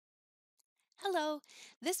Hello,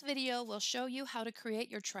 this video will show you how to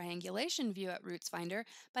create your triangulation view at RootsFinder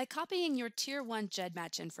by copying your Tier 1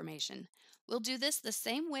 GEDmatch information. We'll do this the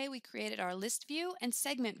same way we created our list view and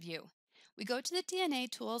segment view. We go to the DNA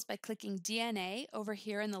tools by clicking DNA over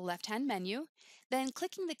here in the left-hand menu, then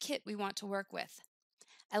clicking the kit we want to work with.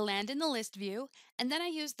 I land in the list view, and then I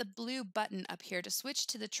use the blue button up here to switch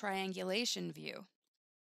to the triangulation view.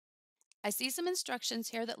 I see some instructions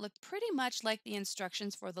here that look pretty much like the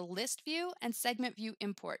instructions for the list view and segment view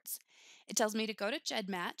imports. It tells me to go to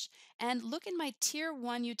GEDmatch and look in my Tier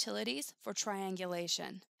 1 utilities for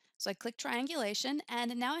triangulation. So I click triangulation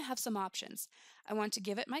and now I have some options. I want to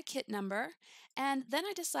give it my kit number and then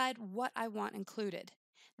I decide what I want included.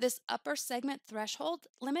 This upper segment threshold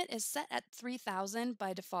limit is set at 3,000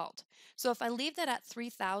 by default. So if I leave that at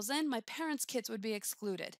 3,000, my parents' kits would be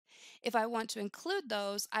excluded. If I want to include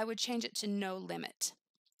those, I would change it to no limit.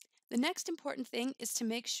 The next important thing is to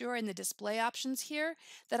make sure in the display options here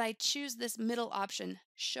that I choose this middle option,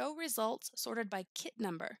 Show Results Sorted by Kit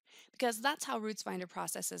Number, because that's how RootsFinder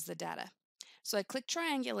processes the data. So I click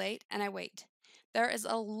Triangulate and I wait. There is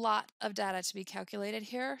a lot of data to be calculated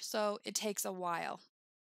here, so it takes a while.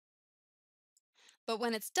 But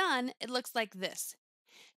when it's done, it looks like this.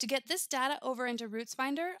 To get this data over into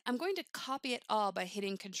RootsFinder, I'm going to copy it all by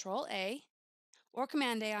hitting Control A or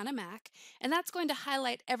Command A on a Mac, and that's going to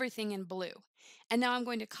highlight everything in blue. And now I'm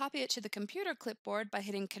going to copy it to the computer clipboard by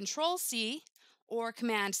hitting Control C or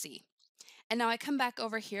Command C. And now I come back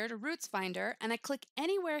over here to RootsFinder and I click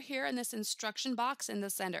anywhere here in this instruction box in the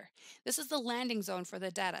center. This is the landing zone for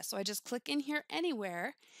the data. So I just click in here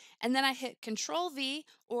anywhere and then I hit Control V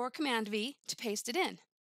or Command V to paste it in.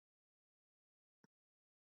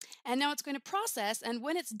 And now it's going to process, and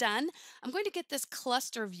when it's done, I'm going to get this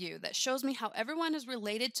cluster view that shows me how everyone is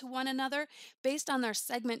related to one another based on their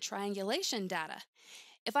segment triangulation data.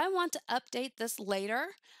 If I want to update this later,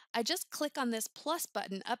 I just click on this plus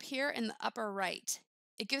button up here in the upper right.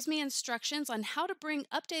 It gives me instructions on how to bring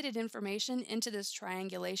updated information into this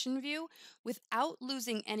triangulation view without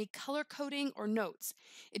losing any color coding or notes.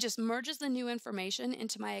 It just merges the new information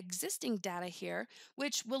into my existing data here,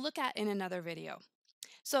 which we'll look at in another video.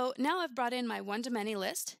 So now I've brought in my one-to-many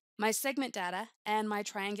list, my segment data, and my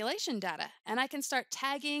triangulation data, and I can start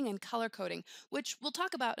tagging and color coding, which we'll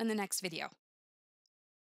talk about in the next video.